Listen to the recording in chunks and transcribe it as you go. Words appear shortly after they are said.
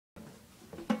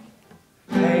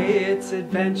It's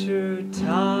adventure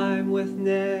time with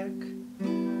Nick.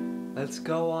 Let's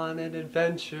go on an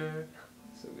adventure.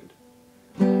 So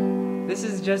good. This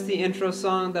is just the intro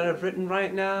song that I've written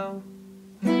right now,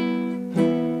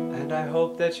 and I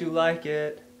hope that you like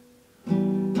it.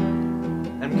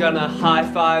 I'm gonna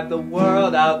high-five the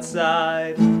world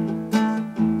outside.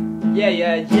 Yeah,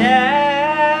 yeah,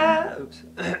 yeah. Oops.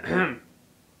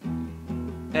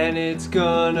 And it's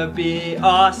gonna be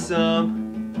awesome,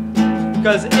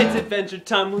 'cause it's adventure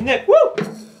time with Nick. Woo!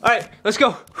 Alright, let's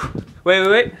go.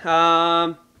 Wait.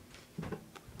 I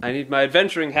need my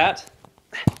adventuring hat.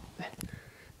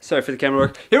 Sorry for the camera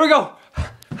work. Here we go!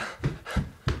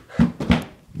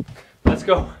 Let's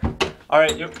go.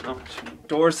 Alright,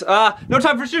 doors. No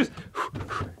time for shoes.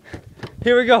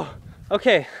 Here we go.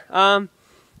 Okay,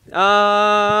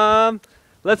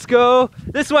 let's go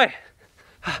this way.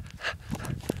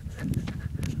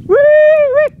 Woo!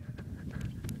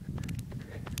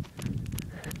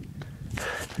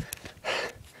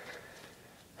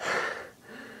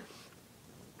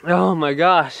 Oh my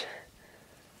gosh.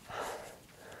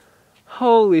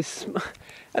 Holy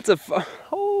that's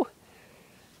oh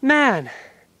man.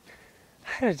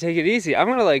 I gotta take it easy. I'm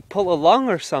gonna like pull a lung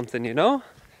or something, you know?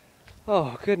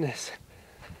 Oh goodness.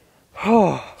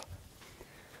 Oh.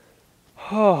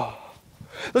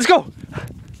 Let's go!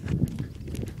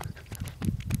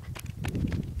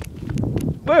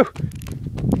 Woo!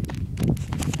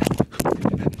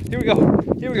 Here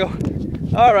we go.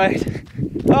 All right.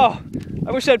 Oh,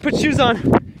 I wish I'd put shoes on.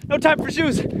 No time for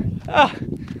shoes.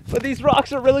 But these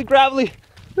rocks are really gravelly.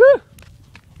 Woo!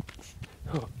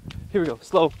 Oh, here we go.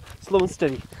 Slow and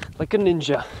steady, like a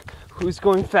ninja who's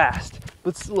going fast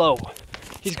but slow.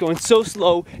 He's going so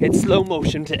slow, it's slow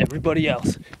motion to everybody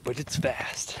else, but it's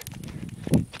fast.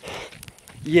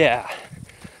 Yeah.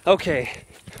 Okay.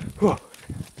 Whew.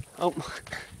 Oh,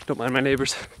 don't mind my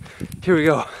neighbors. Here we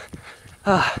go.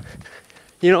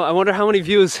 You know, I wonder how many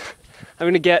views I'm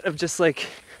gonna get of just like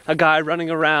a guy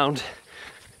running around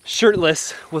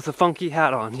shirtless with a funky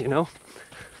hat on, you know?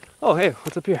 Oh, hey,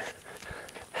 what's up here?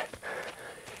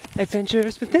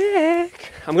 Adventures with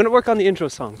Nick. I'm gonna work on the intro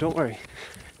song, don't worry.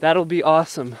 That'll be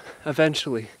awesome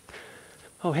eventually.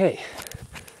 Oh, hey.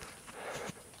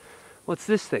 What's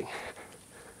this thing?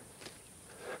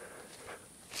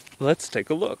 Let's take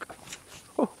a look.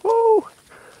 Oh.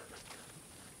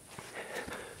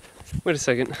 Wait a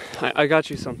second. I got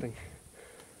you something.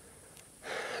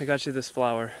 I got you this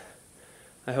flower.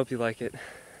 I hope you like it.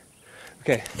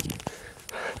 Okay.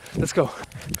 Let's go.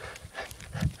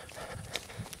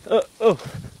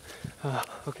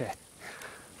 Okay.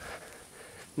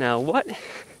 Now what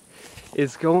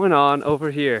is going on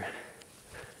over here?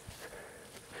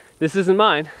 This isn't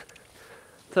mine.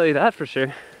 I'll tell you that for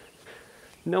sure.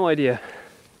 No idea.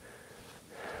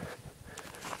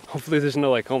 Hopefully there's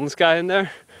no like homeless guy in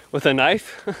there with a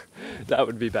knife. That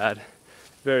would be bad.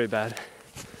 Very bad.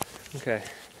 Okay.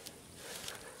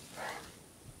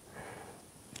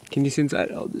 Can you see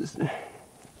inside? I'll just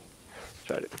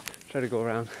try to go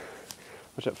around.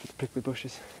 Watch out for the prickly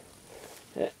bushes.